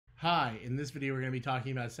Hi, in this video we're going to be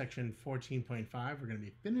talking about section 14.5. We're going to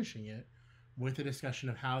be finishing it with a discussion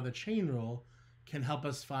of how the chain rule can help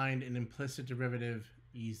us find an implicit derivative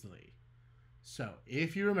easily. So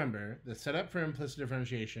if you remember, the setup for implicit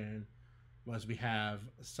differentiation was we have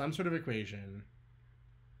some sort of equation.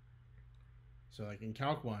 So like in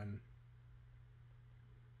Calc 1,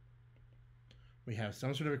 we have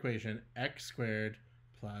some sort of equation, x squared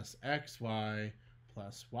plus xy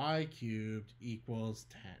plus y cubed equals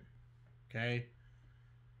 10. Okay?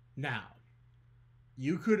 Now,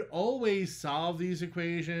 you could always solve these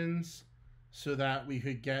equations so that we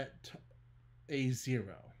could get a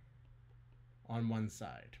 0 on one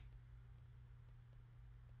side.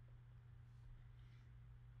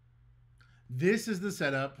 This is the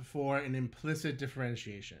setup for an implicit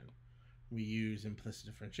differentiation. We use implicit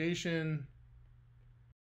differentiation,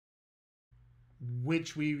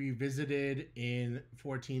 which we revisited in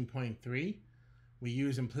 14.3. We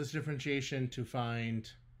use implicit differentiation to find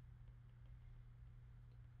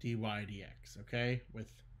dy dx, okay?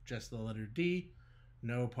 With just the letter d,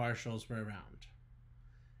 no partials were around.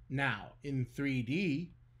 Now, in 3D,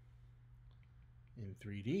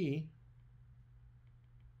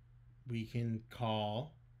 we can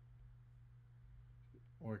call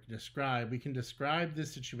or describe, we can describe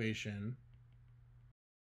this situation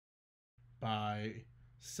by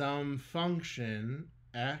some function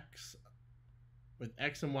x with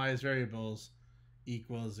x and y as variables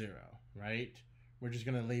equals 0, right? We're just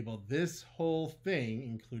going to label this whole thing,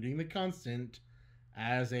 including the constant,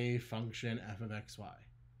 as a function f of xy.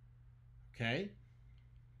 Okay?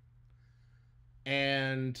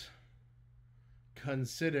 And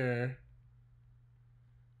consider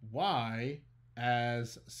y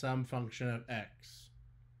as some function of x.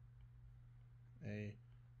 A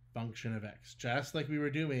function of x, just like we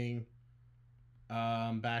were doing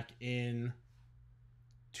back in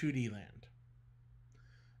 2D land.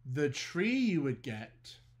 The tree you would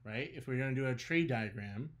get, right, if we're going to do a tree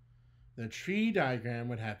diagram, the tree diagram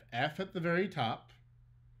would have f at the very top.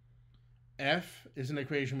 F is an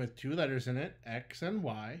equation with two letters in it, x and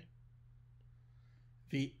y.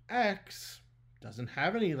 The x doesn't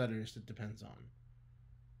have any letters it depends on.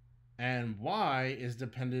 And y is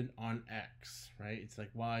dependent on x, right? It's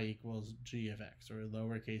like y equals g of x, or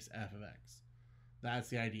lowercase f of x. That's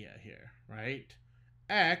the idea here, right?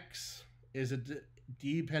 X is a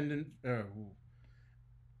dependent,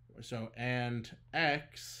 and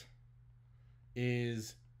x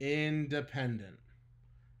is independent,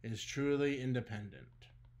 is truly independent.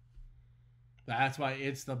 That's why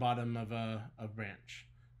it's the bottom of a branch.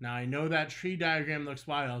 Now I know that tree diagram looks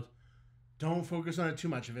wild. Don't focus on it too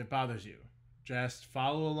much if it bothers you. Just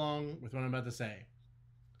follow along with what I'm about to say.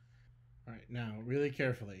 All right, now really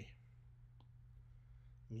carefully.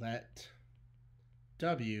 Let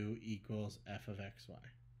w equals f of xy.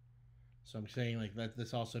 So I'm saying, like, let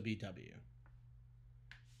this also be w.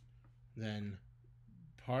 Then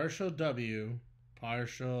partial w,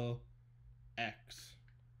 partial x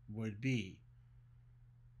would be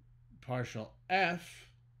partial f,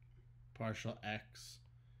 partial x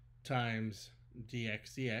times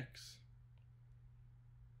dx dx,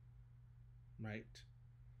 right?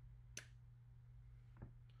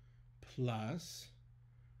 Plus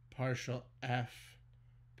partial f,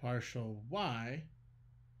 partial y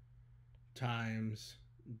times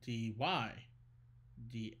dy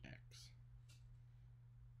dx.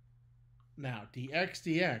 Now, dx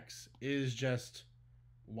dx is just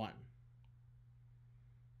 1.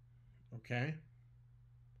 Okay?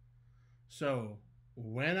 So,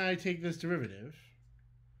 when I take this derivative,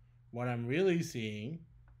 what I'm really seeing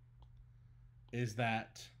is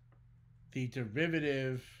that the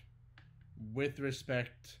derivative with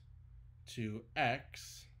respect to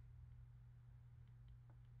x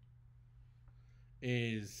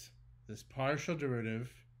is this partial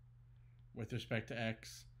derivative with respect to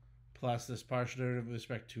x plus this partial derivative with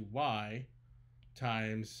respect to y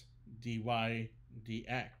times dy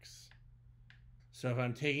dx. So if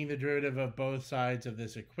I'm taking the derivative of both sides of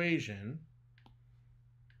this equation,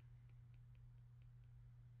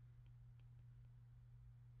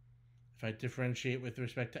 if I differentiate with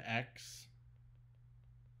respect to x,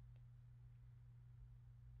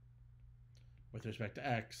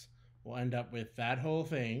 we'll end up with that whole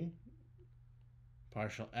thing,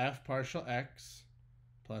 partial f partial x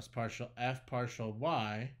plus partial f partial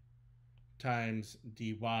y times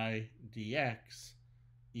dy dx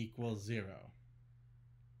equals 0.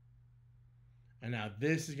 And now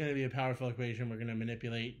this is going to be a powerful equation we're going to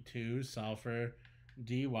manipulate to solve for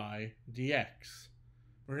dy dx.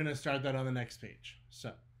 We're going to start that on the next page.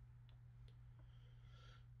 So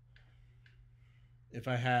if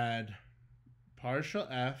I had partial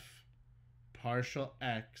f partial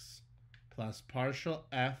x plus partial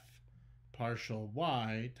f partial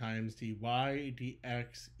y times dy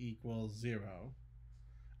dx equals 0,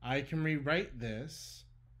 I can rewrite this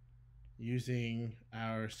using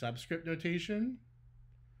our subscript notation,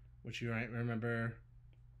 which you might remember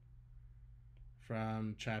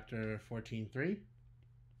from chapter 14.3.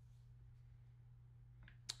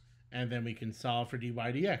 And then we can solve for dy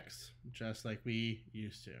dx, just like we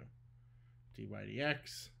used to. Dy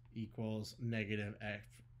dx equals negative f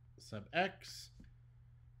sub x,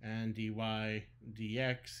 and dy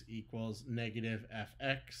dx equals negative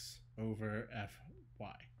fx over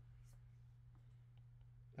fy.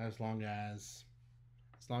 As long as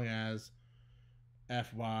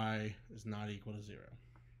fy is not equal to 0.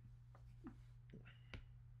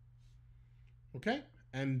 Okay,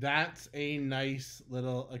 and that's a nice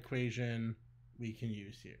little equation we can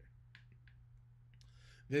use here.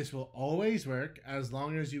 This will always work as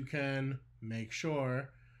long as you can make sure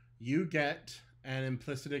you get an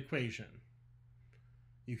implicit equation.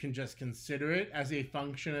 You can just consider it as a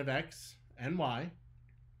function of x and y,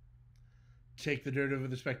 take the derivative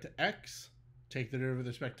with respect to x, take the derivative with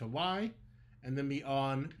respect to y, and then be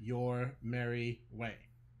on your merry way.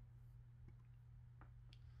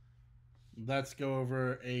 Let's go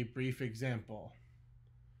over a brief example.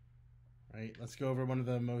 Right? Let's go over one of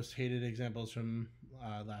the most hated examples from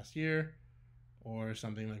last year, or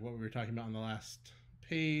something like what we were talking about on the last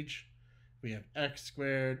page. We have x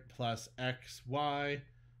squared plus xy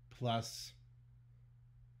plus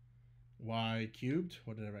y cubed.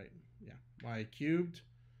 What did I write? Yeah, y cubed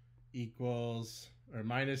equals, or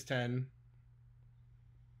minus 10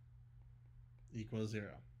 equals 0.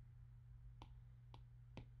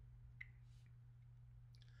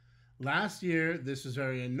 Last year, this was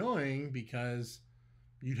very annoying because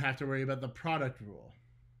you'd have to worry about the product rule.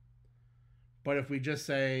 But if we just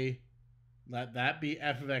say, let that be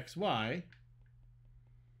f of xy,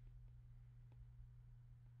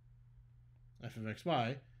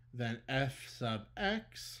 then f sub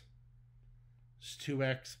x is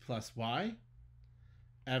 2x plus y.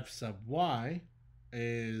 F sub y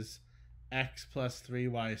is x plus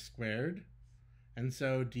 3y squared. And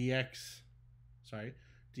so dy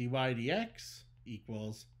dx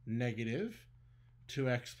equals negative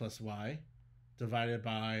 2x plus y divided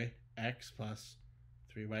by x plus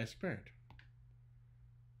 3y squared.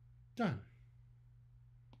 Done.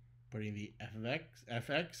 Putting the f of x,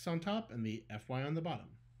 fx on top and the fy on the bottom.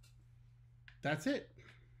 That's it.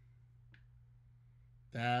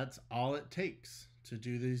 That's all it takes to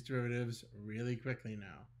do these derivatives really quickly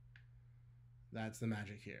now. That's the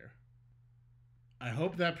magic here. I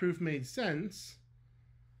hope that proof made sense.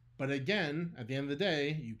 But again, at the end of the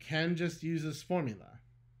day, you can just use this formula.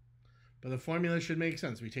 But the formula should make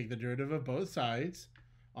sense. We take the derivative of both sides.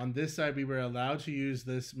 On this side, we were allowed to use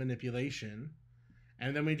this manipulation.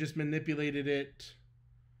 And then we just manipulated it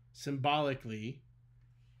symbolically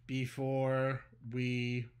before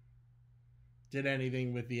we did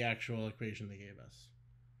anything with the actual equation they gave us.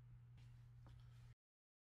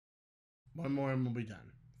 One more and we'll be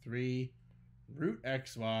done. 3 root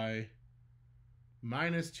xy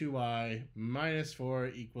minus 2y minus 4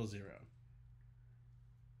 equals 0.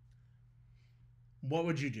 What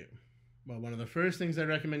would you do? Well, one of the first things I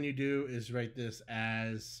recommend you do is write this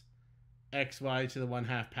as xy to the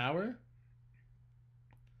 1/2 power.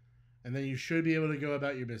 And then you should be able to go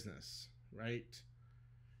about your business, right?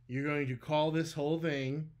 You're going to call this whole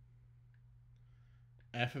thing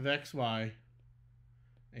f of xy,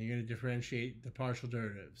 and you're going to differentiate the partial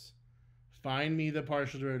derivatives. Find me the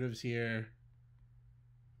partial derivatives here.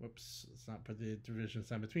 Whoops, let's not put the division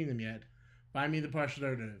sign between them yet. Find me the partial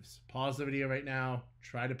derivatives. Pause the video right now.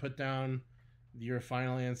 Try to put down your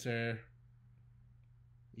final answer.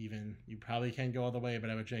 Even, you probably can't go all the way, but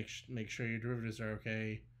I would make sure your derivatives are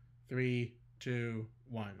okay. 3, 2,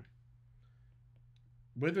 1.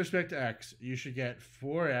 With respect to x, you should get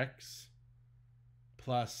 4x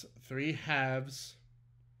plus 3/2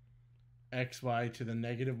 xy to the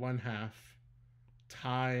negative 1/2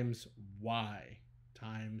 times y.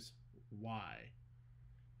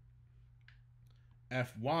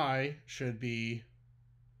 Fy should be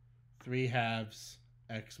 3/2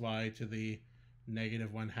 xy to the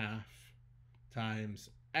negative 1/2 times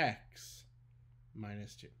x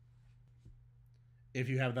minus 2. If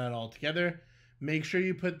you have that all together, make sure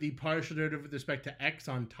you put the partial derivative with respect to x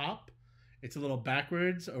on top. It's a little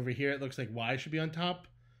backwards. Over here it looks like y should be on top,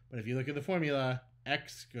 but if you look at the formula,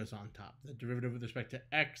 x goes on top. The derivative with respect to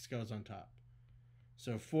x goes on top.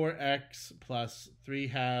 So 4x plus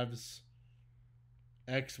 3/2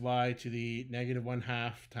 xy to the negative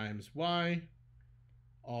 1/2 times y,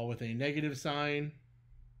 all with a negative sign,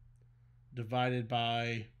 divided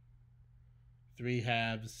by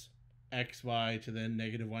 3/2 xy to the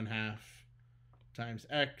negative 1/2 times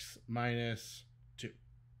x minus 2.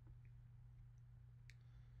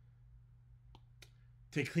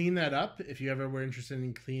 To clean that up, if you ever were interested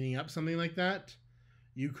in cleaning up something like that,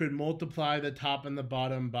 you could multiply the top and the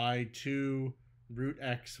bottom by 2 root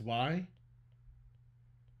xy.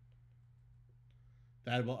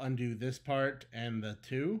 That will undo this part and the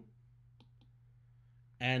 2.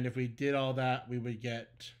 And if we did all that, we would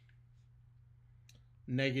get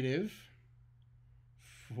negative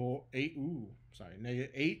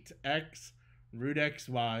 8x root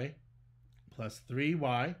xy plus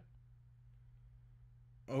 3y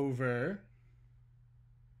over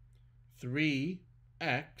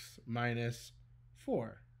 3x minus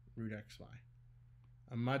 4 root xy.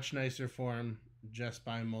 A much nicer form just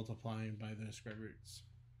by multiplying by the square roots.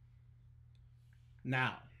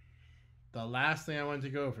 Now, the last thing I wanted to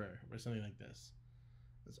go over was something like this.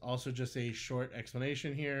 It's also just a short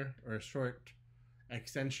explanation here, or a short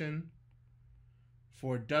extension.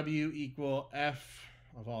 For w equal f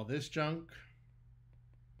of all this junk,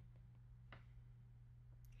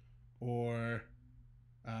 or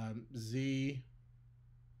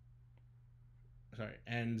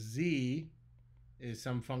and z is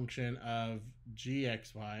some function of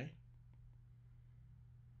gxy.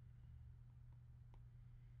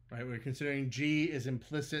 Right, we're considering g is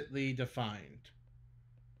implicitly defined.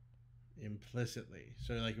 Implicitly.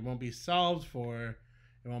 So like it won't be solved for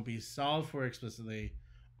explicitly.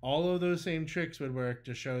 All of those same tricks would work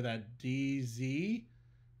to show that dz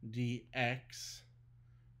dx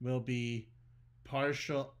will be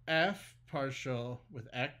partial f partial with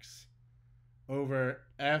x over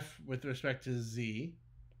f with respect to z,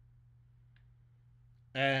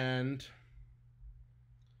 and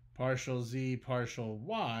partial z partial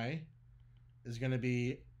y is going to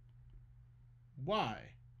be y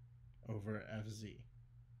over fz.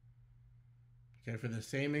 Okay, for the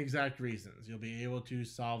same exact reasons. You'll be able to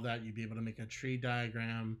solve that. You'll be able to make a tree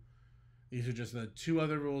diagram. These are just the two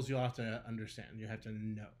other rules you'll have to understand. You have to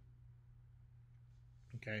know.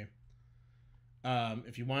 Okay.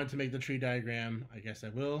 If you wanted to make the tree diagram, I guess I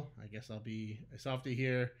will. I guess I'll be a softie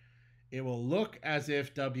here. It will look as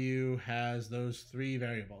if W has those three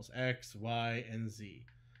variables, X, Y, and Z.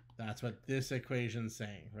 That's what this equation's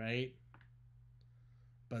saying, right?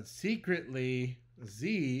 But secretly,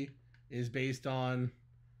 Z is based on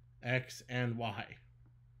X and Y.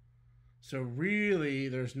 So really,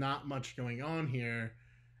 there's not much going on here,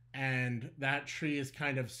 and that tree is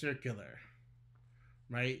kind of circular,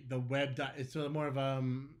 right? The web it's more of I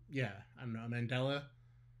don't know, mandala.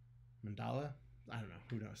 I don't know,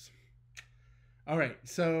 who knows. All right,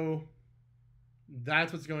 so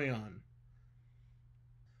that's what's going on.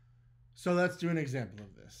 So let's do an example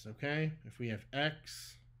of this, okay? If we have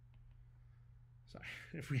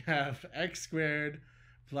x squared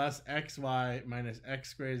plus xy minus x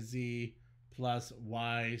squared z plus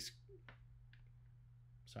yz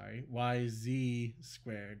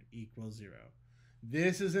squared equals 0.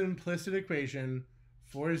 This is an implicit equation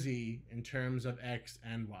for z in terms of x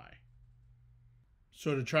and y.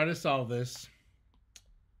 So to try to solve this,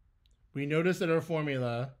 we notice that our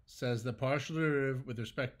formula says the partial derivative with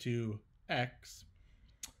respect to x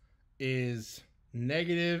is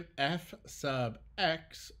negative f sub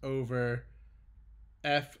x over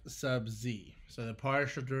f sub z. So the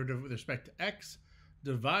partial derivative with respect to x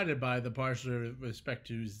divided by the partial derivative with respect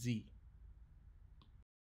to z.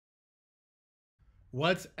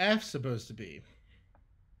 What's f supposed to be?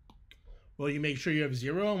 Well, you make sure you have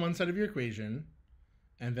 0 on one side of your equation,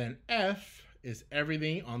 and then f is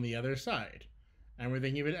everything on the other side. And we're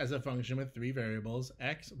thinking of it as a function with three variables,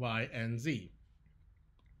 x, y, and z.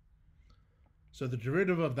 So the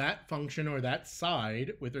derivative of that function or that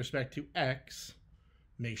side with respect to x,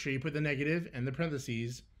 make sure you put the negative and the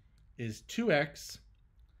parentheses, is 2x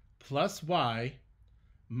plus y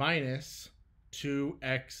minus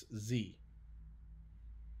 2xz.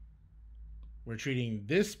 We're treating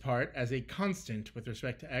this part as a constant with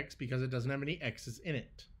respect to x because it doesn't have any x's in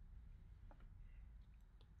it.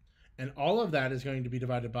 And all of that is going to be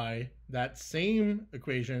divided by that same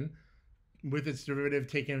equation with its derivative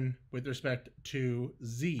taken with respect to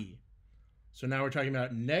z. So now we're talking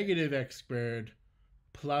about negative x squared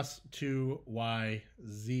plus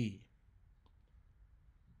 2yz.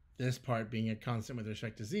 This part being a constant with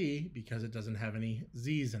respect to z because it doesn't have any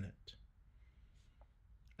z's in it.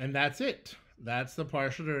 And that's it. That's the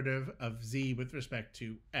partial derivative of z with respect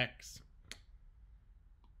to x.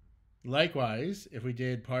 Likewise, if we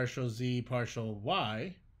did partial z partial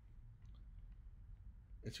y,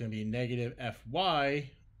 it's going to be negative fy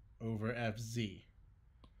over fz.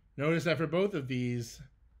 Notice that for both of these,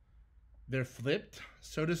 they're flipped,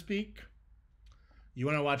 so to speak. You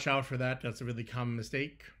want to watch out for that. That's a really common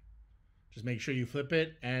mistake. Just make sure you flip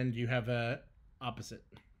it and you have a opposite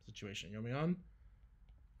situation. You know me on?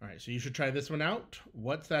 All right, so you should try this one out.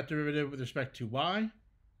 What's that derivative with respect to y?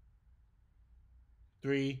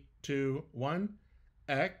 3, 2, 1.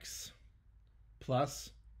 X plus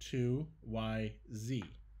 2yz.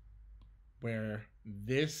 Where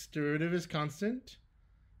this derivative is constant,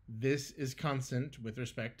 this is constant with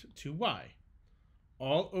respect to y.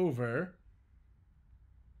 All over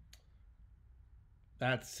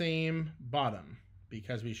that same bottom,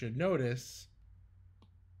 because we should notice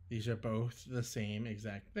these are both the same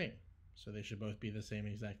exact thing. So they should both be the same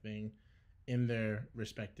exact thing in their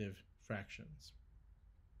respective fractions.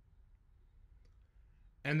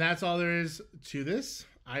 And that's all there is to this.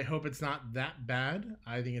 I hope it's not that bad.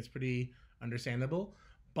 I think it's pretty understandable.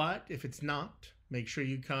 But if it's not, make sure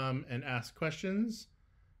you come and ask questions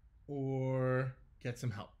or get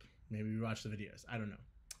some help. Maybe watch the videos. I don't know.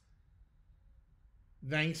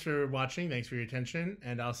 Thanks for watching. Thanks for your attention.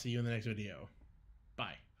 And I'll see you in the next video.